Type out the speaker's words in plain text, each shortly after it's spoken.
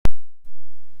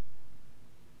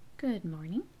Good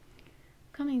morning.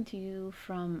 Coming to you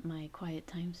from my quiet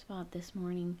time spot this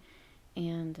morning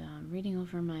and reading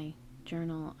over my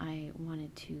journal, I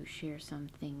wanted to share some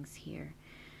things here.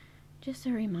 Just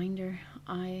a reminder,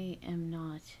 I am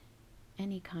not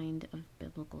any kind of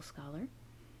biblical scholar,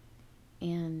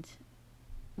 and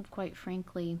quite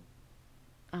frankly,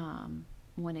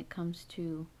 when it comes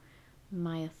to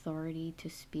my authority to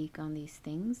speak on these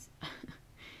things,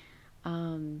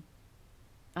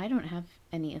 I don't have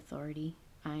any authority.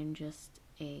 I'm just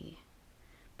a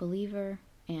believer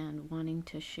and wanting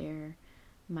to share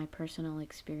my personal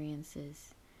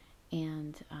experiences.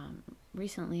 And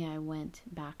recently I went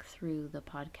back through the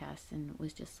podcast and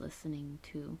was just listening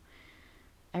to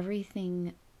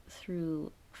everything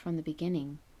through from the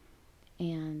beginning.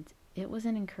 And it was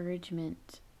an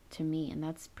encouragement to me. And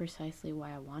that's precisely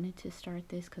why I wanted to start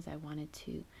this, because I wanted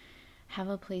to have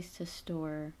a place to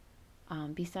store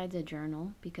besides a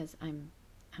journal, because I'm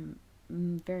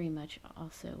very much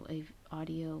also a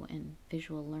audio and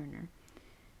visual learner.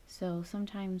 So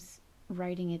sometimes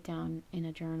writing it down in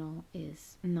a journal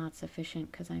is not sufficient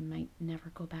because I might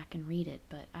never go back and read it,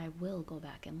 but I will go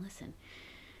back and listen.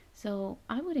 So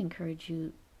I would encourage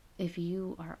you, if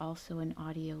you are also an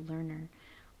audio learner,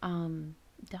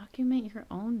 document your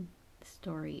own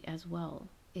story as well.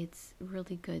 It's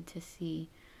really good to see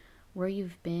where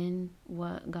you've been,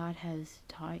 what God has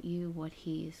taught you, what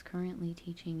He is currently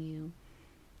teaching you.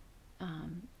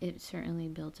 It certainly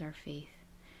builds our faith.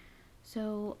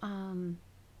 So,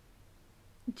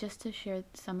 just to share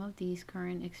some of these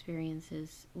current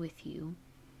experiences with you,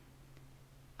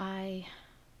 and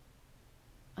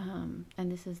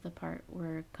this is the part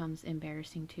where it comes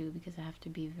embarrassing too, because I have to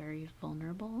be very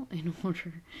vulnerable in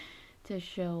order to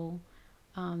show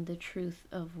the truth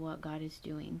of what God is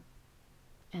doing.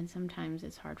 And sometimes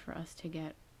it's hard for us to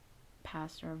get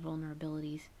past our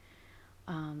vulnerabilities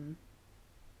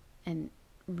and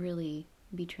really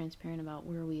be transparent about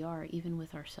where we are, even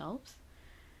with ourselves,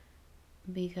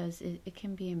 because it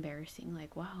can be embarrassing.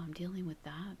 Like, wow, I'm dealing with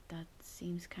that. That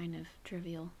seems kind of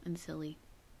trivial and silly.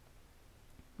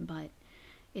 But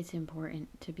it's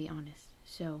important to be honest.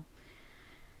 So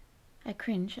I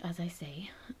cringe as I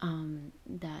say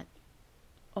that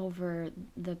over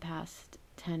the past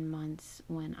 10 months,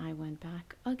 when I went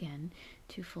back again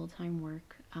to full-time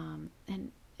work,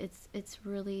 and it's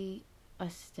really a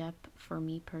step for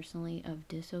me personally of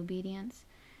disobedience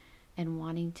and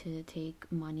wanting to take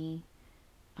money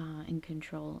and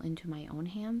control into my own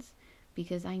hands,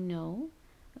 because I know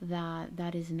that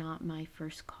that is not my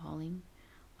first calling,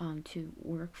 to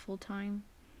work full-time.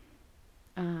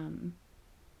 And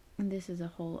this is a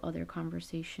whole other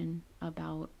conversation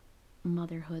about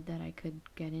motherhood that I could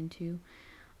get into,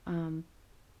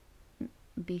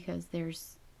 because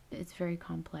it's very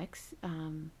complex.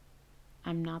 I'm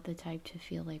not the type to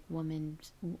feel like a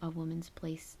woman's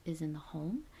place is in the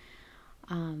home,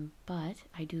 but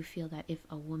I do feel that if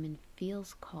a woman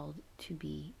feels called to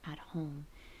be at home,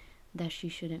 that she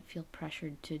shouldn't feel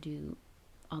pressured to do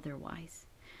otherwise,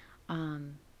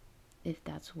 if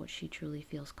that's what she truly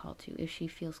feels called to. If she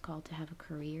feels called to have a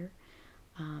career,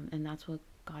 and that's what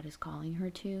God is calling her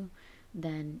to,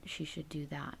 then she should do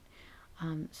that.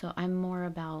 So I'm more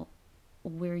about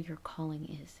where your calling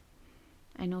is.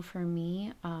 I know for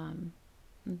me,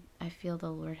 I feel the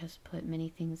Lord has put many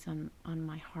things on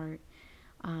my heart.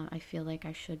 I feel like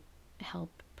I should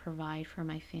help provide for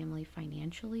my family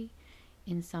financially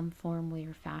in some form, way,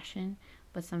 or fashion.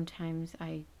 But sometimes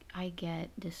I get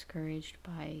discouraged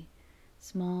by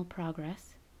small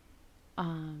progress,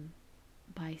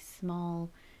 by small,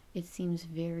 it seems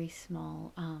very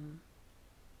small,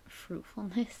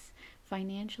 fruitfulness,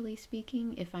 financially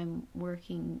speaking, if I'm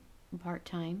working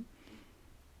part-time.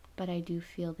 But I do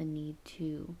feel the need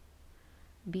to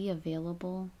be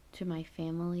available to my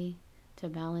family, to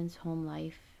balance home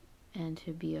life, and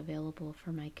to be available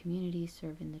for my community,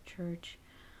 serve in the church,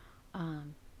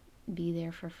 be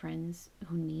there for friends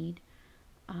who need.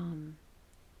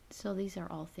 So these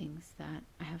are all things that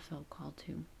I have felt called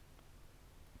to.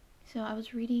 So I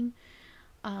was reading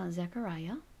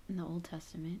Zechariah in the Old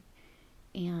Testament,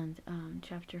 and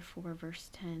chapter 4 verse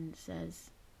 10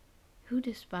 says, "Who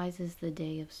despises the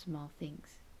day of small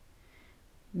things?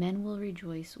 Men will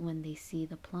rejoice when they see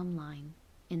the plumb line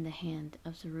in the hand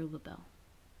of Zerubbabel."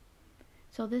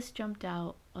 So this jumped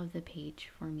out of the page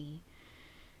for me,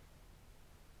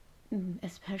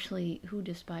 especially who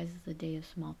despises the day of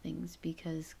small things,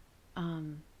 because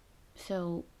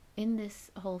so in this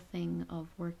whole thing of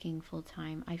working full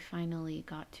time, I finally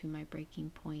got to my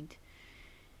breaking point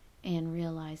and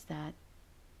realized that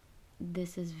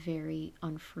this is very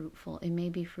unfruitful. It may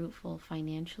be fruitful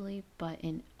financially, but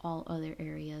in all other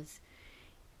areas,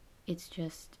 it's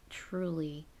just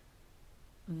truly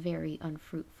very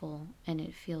unfruitful, and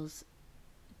it feels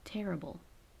terrible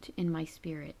in my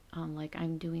spirit. Like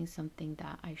I'm doing something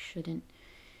that I shouldn't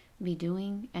be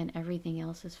doing, and everything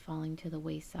else is falling to the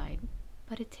wayside.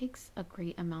 But it takes a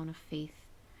great amount of faith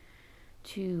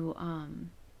to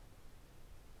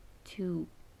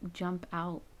jump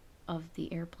out of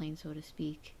the airplane, so to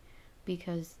speak,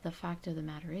 because the fact of the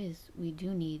matter is we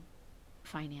do need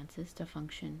finances to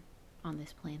function on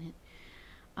this planet,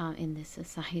 in this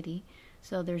society.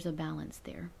 So there's a balance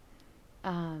there.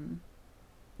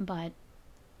 But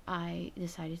I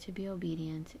decided to be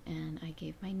obedient, and I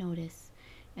gave my notice.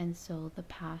 And so the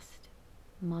past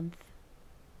month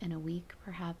and a week,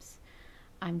 perhaps,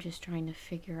 I'm just trying to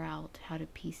figure out how to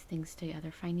piece things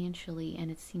together financially,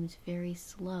 and it seems very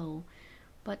slow,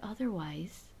 but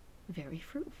otherwise very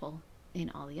fruitful in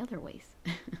all the other ways.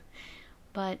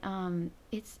 But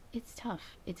it's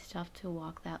tough. It's tough to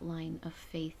walk that line of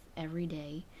faith every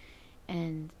day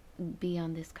and be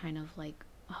on this kind of like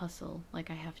hustle, like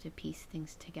I have to piece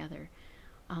things together.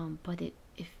 But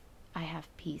if I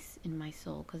have peace in my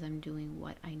soul because I'm doing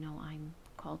what I know I'm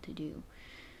called to do.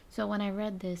 So when I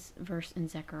read this verse in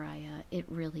Zechariah, it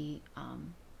really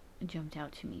jumped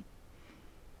out to me.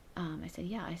 I said,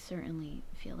 yeah, I certainly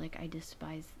feel like I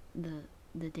despise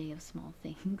the day of small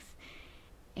things.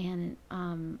 And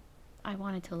I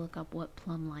wanted to look up what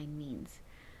plumb line means,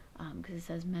 because it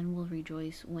says men will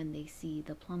rejoice when they see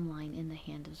the plumb line in the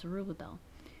hand of Zerubbabel.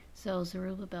 So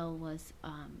Zerubbabel was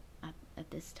at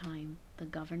this time the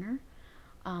governor,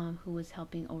 who was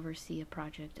helping oversee a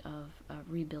project of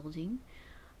rebuilding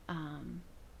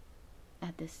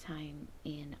at this time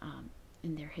in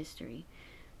their history.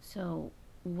 So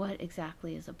what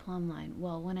exactly is a plumb line?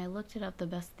 Well, when I looked it up, the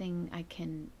best thing I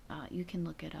can, you can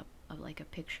look it up of like a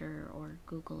picture or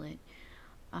Google it.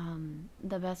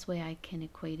 The best way I can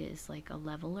equate it is like a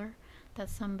leveler.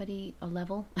 That's somebody, a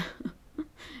level.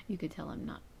 You could tell I'm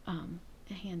not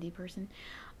a handy person.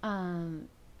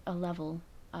 A level,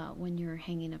 when you're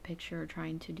hanging a picture or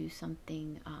trying to do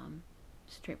something,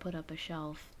 straight, put up a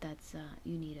shelf that's,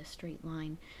 you need a straight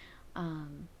line.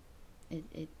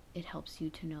 It helps you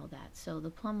to know that. So the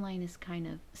plumb line is kind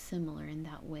of similar in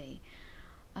that way.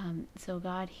 So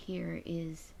God here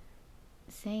is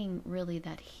saying really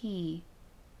that He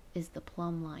is the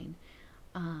plumb line.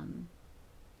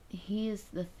 He is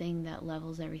the thing that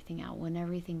levels everything out. When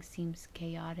everything seems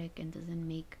chaotic and doesn't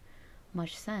make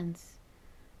much sense,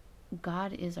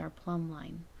 God is our plumb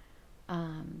line.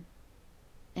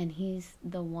 And He's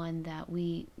the one that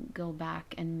we go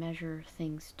back and measure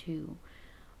things to,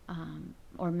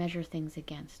 or measure things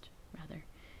against, rather,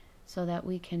 so that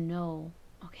we can know,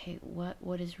 okay,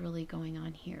 what is really going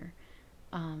on here.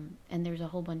 And there's a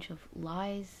whole bunch of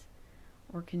lies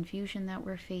or confusion that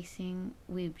we're facing.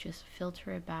 We just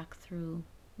filter it back through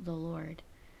the Lord,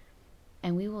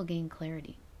 and we will gain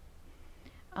clarity.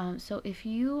 So if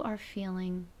you are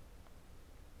feeling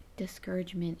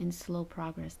discouragement and slow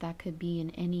progress, that could be in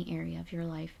any area of your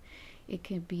life. It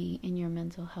could be in your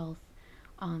mental health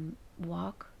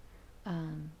walk,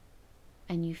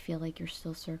 and you feel like you're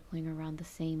still circling around the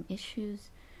same issues.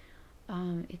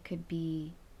 It could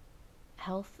be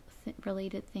health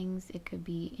related things. It could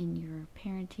be in your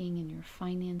parenting, in your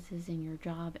finances, in your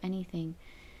job, anything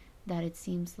that it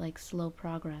seems like slow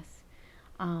progress.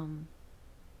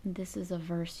 This is a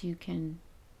verse you can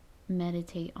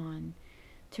meditate on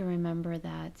to remember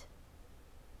that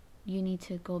you need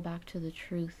to go back to the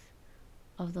truth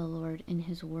of the Lord in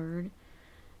His Word,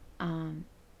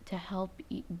 to help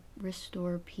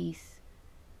restore peace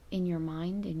in your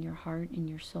mind, in your heart, in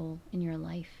your soul, in your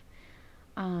life.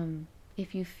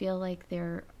 If you feel like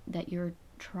that you're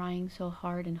trying so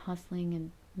hard and hustling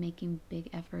and making big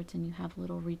efforts and you have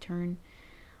little return,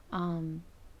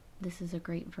 this is a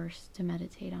great verse to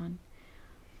meditate on.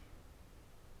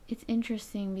 It's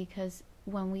interesting because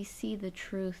when we see the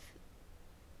truth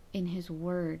in His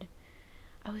Word,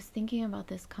 I was thinking about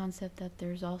this concept that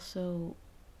there's also,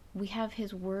 we have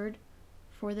His Word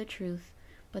for the truth,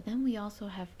 but then we also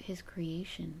have His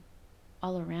creation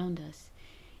all around us.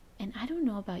 And I don't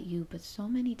know about you, but so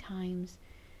many times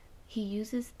He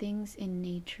uses things in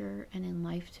nature and in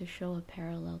life to show a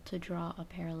parallel, to draw a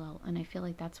parallel. And I feel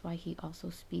like that's why He also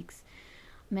speaks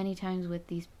many times with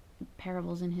these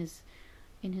parables in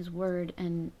His Word,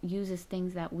 and uses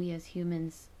things that we as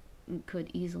humans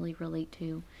could easily relate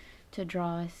to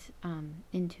draw us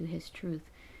into His truth.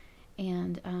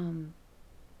 And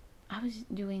I was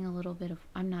doing a little bit of,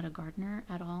 I'm not a gardener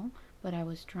at all, but I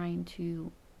was trying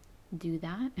to do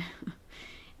that.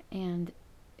 And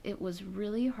it was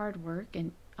really hard work,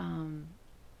 and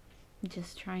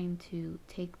just trying to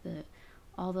take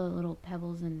all the little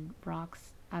pebbles and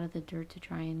rocks out of the dirt to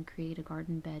try and create a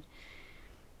garden bed.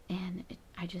 And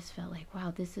I just felt like,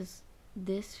 wow,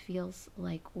 this feels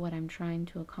like what I'm trying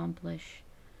to accomplish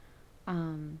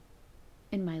in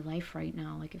my life right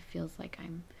now. Like, it feels like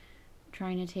I'm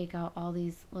trying to take out all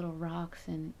these little rocks,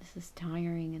 and this is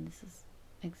tiring, and this is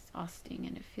exhausting,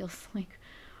 and it feels like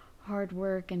hard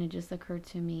work. And it just occurred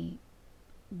to me,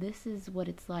 this is what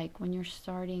it's like when you're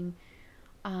starting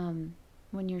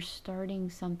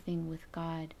something with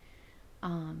God,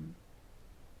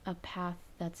 a path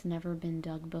that's never been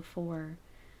dug before.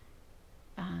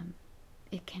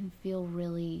 It can feel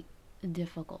really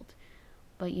difficult,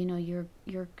 but you're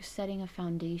setting a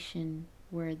foundation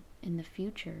where in the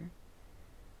future,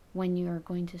 when you're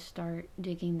going to start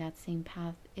digging that same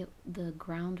path, the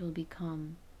ground will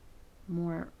become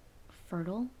more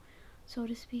fertile, so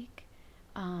to speak.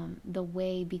 The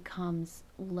way becomes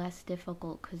less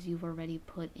difficult because you've already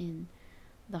put in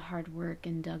the hard work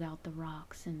and dug out the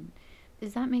rocks. And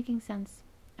is that making sense?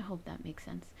 I hope that makes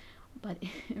sense. But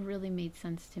it really made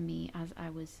sense to me as I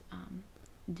was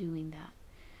doing that.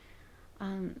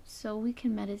 So we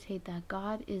can meditate that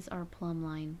God is our plumb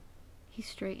line. He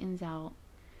straightens out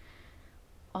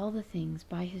all the things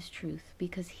by his truth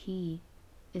because he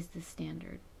is the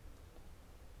standard.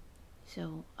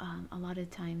 So a lot of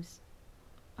times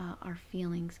our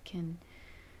feelings can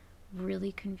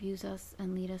really confuse us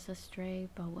and lead us astray,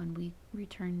 but when we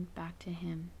return back to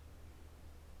him,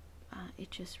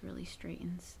 it just really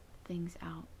straightens things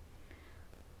out.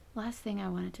 Last thing I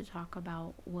wanted to talk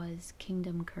about was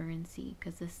kingdom currency,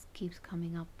 because this keeps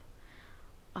coming up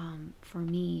for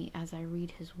me as I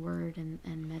read his word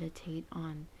and meditate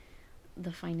on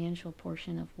the financial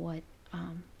portion of what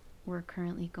we're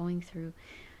currently going through.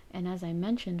 And as I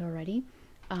mentioned already,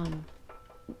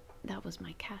 that was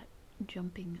my cat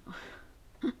jumping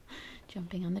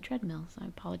jumping on the treadmill, so I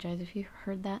apologize if you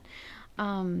heard that.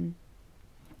 One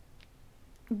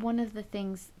of the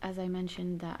things, as I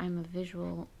mentioned, that I'm a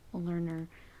visual learner,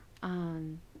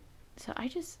 so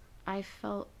I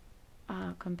felt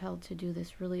compelled to do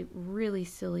this really, really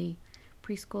silly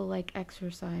preschool-like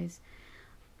exercise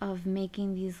of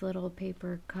making these little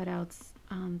paper cutouts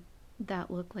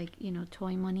that look like,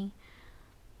 toy money.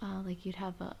 Like you'd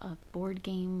have a board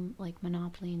game like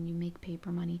Monopoly and you make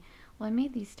paper money. Well, I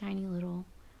made these tiny little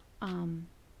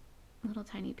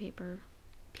tiny paper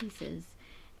pieces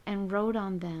and wrote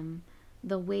on them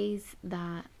the ways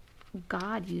that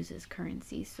God uses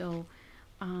currency. So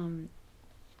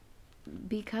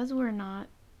because we're not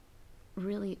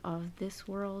really of this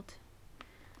world,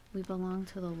 we belong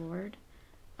to the Lord.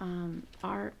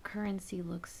 Our currency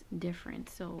looks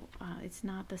different. So it's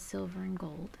not the silver and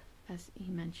gold, as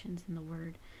he mentions in the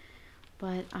word,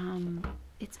 but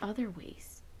it's other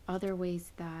ways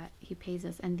that he pays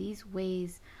us, and these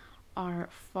ways are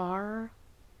far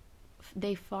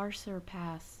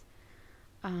surpass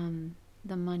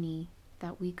the money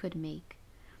that we could make.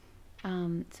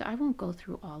 So I won't go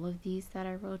through all of these that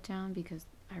I wrote down, because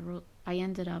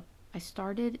I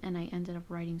started and I ended up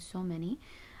writing so many.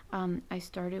 I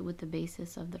started with the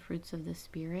basis of the fruits of the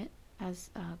Spirit as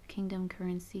kingdom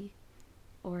currency,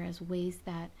 or as ways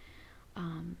that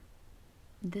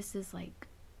this is like,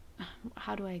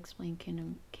 how do I explain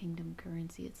kingdom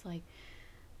currency? It's like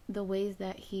the ways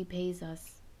that he pays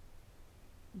us,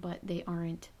 but they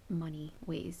aren't money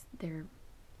ways. They're,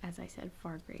 as I said,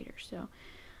 far greater. So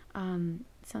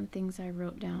some things I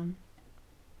wrote down: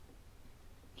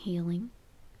 healing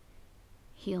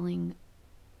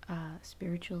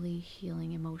spiritually,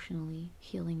 healing emotionally,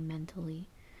 healing mentally,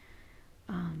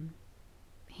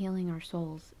 healing our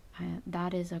souls.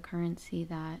 That is a currency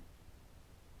that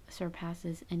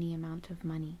surpasses any amount of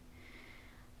money.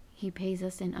 He pays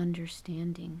us in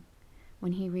understanding.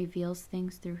 When he reveals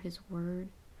things through his word,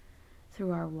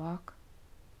 through our walk,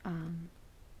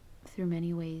 through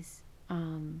many ways,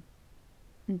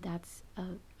 that's a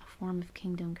form of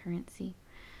kingdom currency.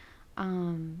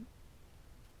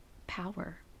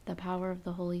 Power, the power of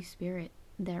the Holy Spirit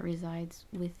that resides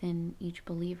within each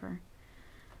believer.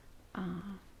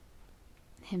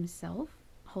 Himself,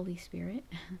 Holy Spirit,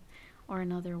 or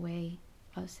another way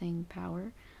of saying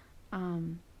power.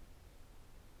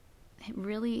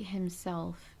 Really,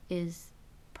 himself is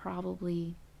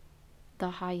probably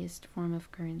the highest form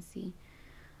of currency,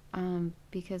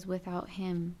 because without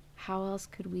him, how else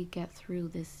could we get through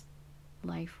this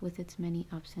life with its many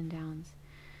ups and downs?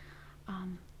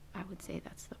 I would say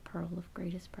that's the pearl of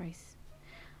greatest price.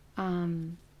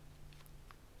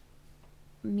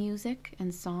 music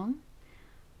and song.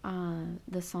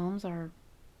 The Psalms are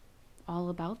all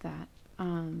about that.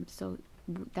 So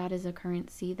that is a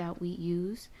currency that we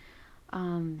use,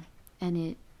 and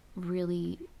it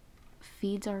really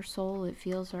feeds our soul. It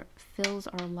fills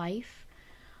our life.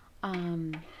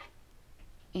 And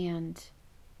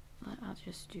I'll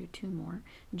just do two more.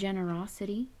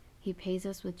 Generosity. He pays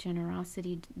us with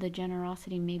generosity. The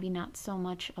generosity, maybe not so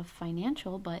much of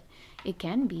financial, but it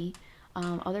can be.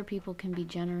 Other people can be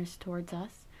generous towards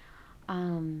us.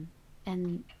 And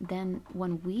then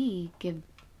when we give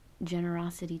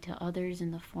generosity to others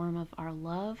in the form of our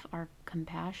love, our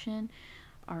compassion,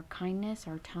 our kindness,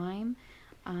 our time,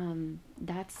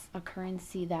 that's a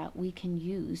currency that we can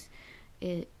use.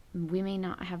 We may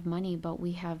not have money, but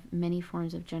we have many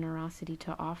forms of generosity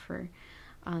to offer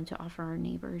our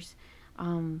neighbors.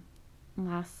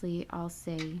 Lastly, I'll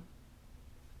say,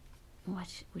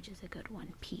 which is a good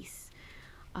one, peace.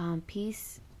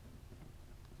 Peace.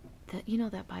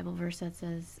 That Bible verse that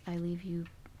says, "I leave you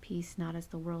peace, not as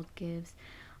the world gives."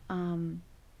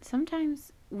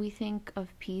 Sometimes we think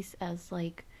of peace as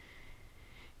like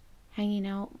hanging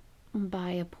out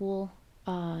by a pool,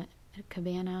 a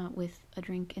cabana with a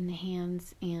drink in the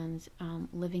hands, and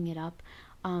living it up.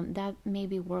 That may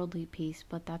be worldly peace,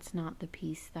 but that's not the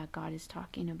peace that God is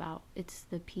talking about. It's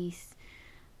the peace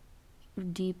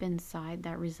deep inside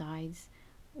that resides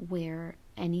where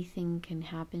anything can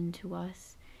happen to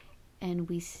us, and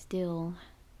we still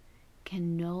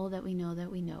can know that we know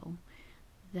that we know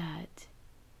that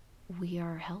we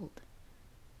are held,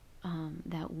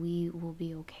 that we will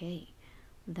be okay,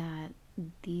 that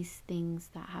these things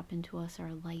that happen to us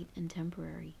are light and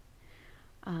temporary.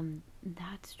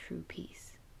 That's true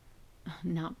peace.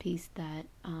 Not peace that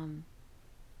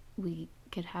we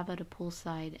could have at a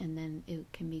poolside and then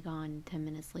it can be gone 10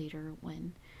 minutes later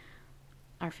when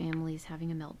our family is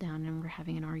having a meltdown and we're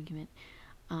having an argument.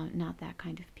 Not that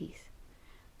kind of peace.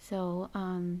 So,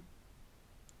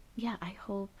 yeah, I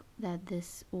hope that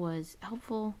this was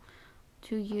helpful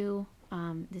to you.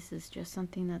 This is just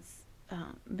something that's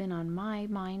been on my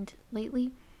mind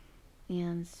lately.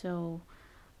 And so,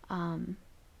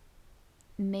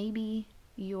 maybe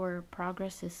your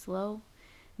progress is slow.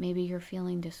 Maybe you're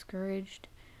feeling discouraged.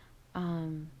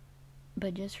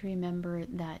 But just remember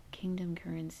that kingdom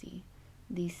currency,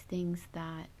 these things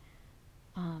that,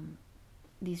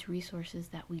 these resources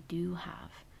that we do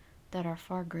have that are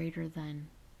far greater than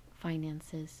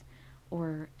finances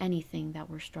or anything that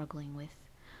we're struggling with.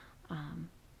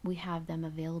 We have them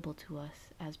available to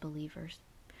us as believers.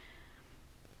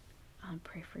 I'll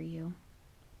pray for you.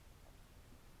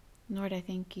 Lord, I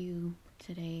thank you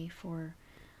today for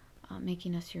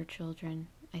making us your children.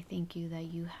 I thank you that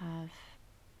you have,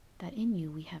 that in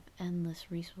you we have endless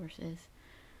resources.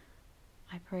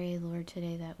 I pray, Lord,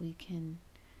 today that we can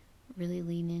really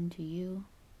lean into you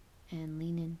and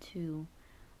lean into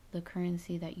the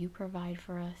currency that you provide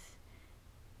for us,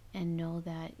 and know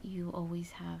that you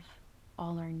always have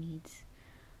all our needs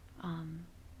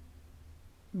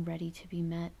ready to be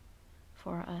met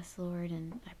for us, Lord.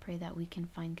 And I pray that we can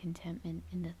find contentment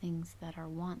in the things that are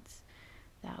wants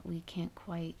that we can't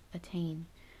quite attain,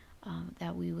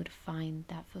 that we would find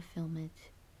that fulfillment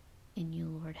in you,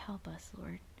 Lord. Help us,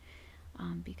 Lord,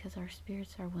 because our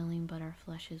spirits are willing but our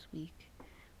flesh is weak.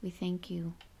 We thank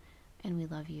you and we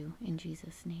love you in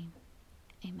Jesus' name.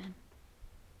 Amen.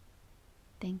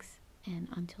 Thanks, and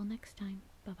until next time,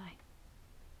 bye-bye.